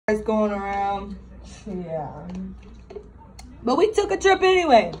going around. Yeah. But we took a trip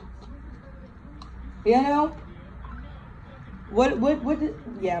anyway. You know? What did,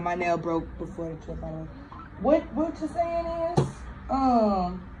 yeah, my nail broke before the trip. What you saying is,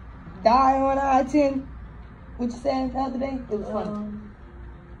 die on I-10. What you saying the other day? It was funny.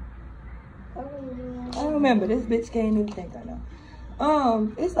 I don't remember. This bitch can't even think I know.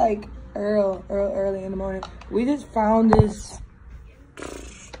 It's like early in the morning. We just found this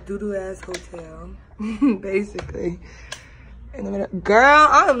doo-doo ass hotel, basically. Girl,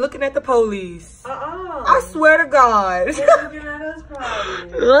 I am looking at the police. I swear to God. You're looking at us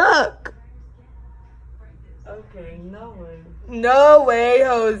probably. Look. Okay, no way. No way,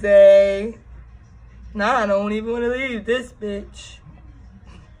 Jose. Nah, I don't even want to leave this bitch.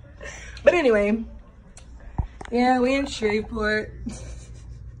 But anyway, yeah, we in Shreveport.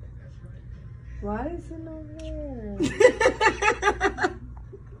 Why is it over there?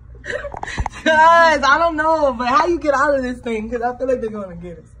 Cause I don't know, but how you get out of this thing? Cause I feel like they're gonna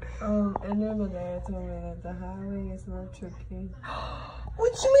get us. And then my dad told me that the highway is not tricky.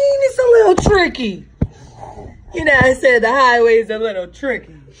 What you mean it's a little tricky? You know, I said the highway's a little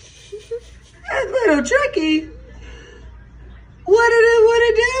tricky. That's a little tricky. What did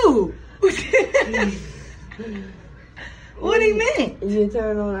it do? What do you mean? You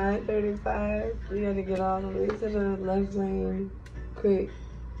turn on I-35, you gotta get all the way to the left lane quick.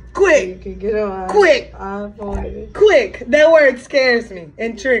 Quick. You can get on Quick. I-40. Quick. That word scares me.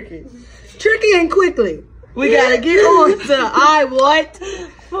 And tricky. Tricky and quickly. We gotta get on to I-what?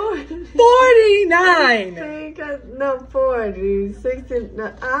 49. No, 40, 60,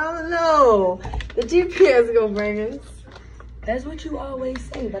 no, I don't know. The GPS is gonna bring us. That's what you always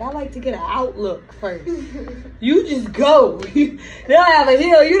say, but I like to get an outlook first. You just go. They'll have a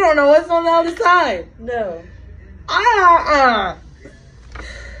hill. You don't know what's on the other side. No. I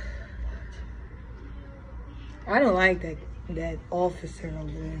don't like that officer over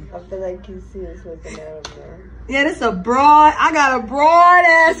there. I feel like you see us looking at him there. Yeah, this a broad. I got a broad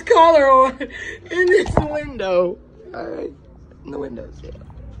ass collar on in this window. All right, in the windows. Yeah.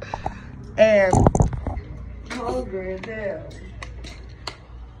 And hungry as hell.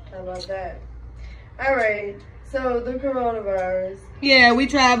 How about that? All right. So the coronavirus. yeah, we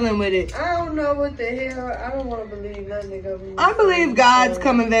traveling with it. I don't know what the hell. I don't want to believe nothing the government. I believe God's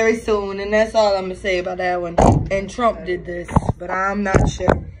coming very soon, and that's all I'm gonna say about that one. And Trump did this, but I'm not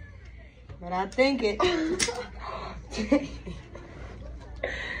sure. But I think it.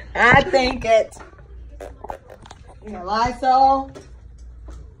 I think it. You know, Lysol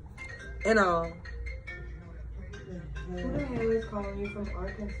and all. Who the hell is calling you from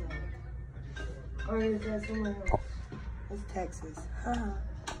Arkansas? Or is that somewhere else? It's Texas.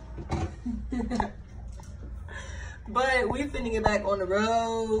 But we finna get back on the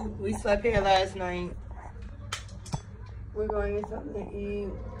road. We slept here last night. We're going to get something to eat.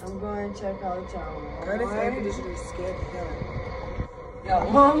 I'm going to check out y'all. Girl, this air conditioner is scared the hell out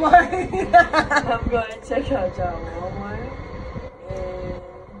of me. Yo, Walmart. I'm going to check out y'all Walmart. And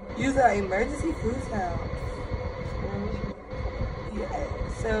use our emergency food stamp. Yeah.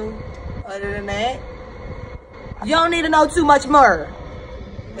 So, other than that, you don't need to know too much more.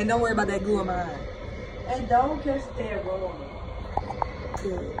 And don't worry about that glue in my eye. don't catch that wrong.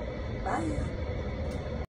 Good. Bye.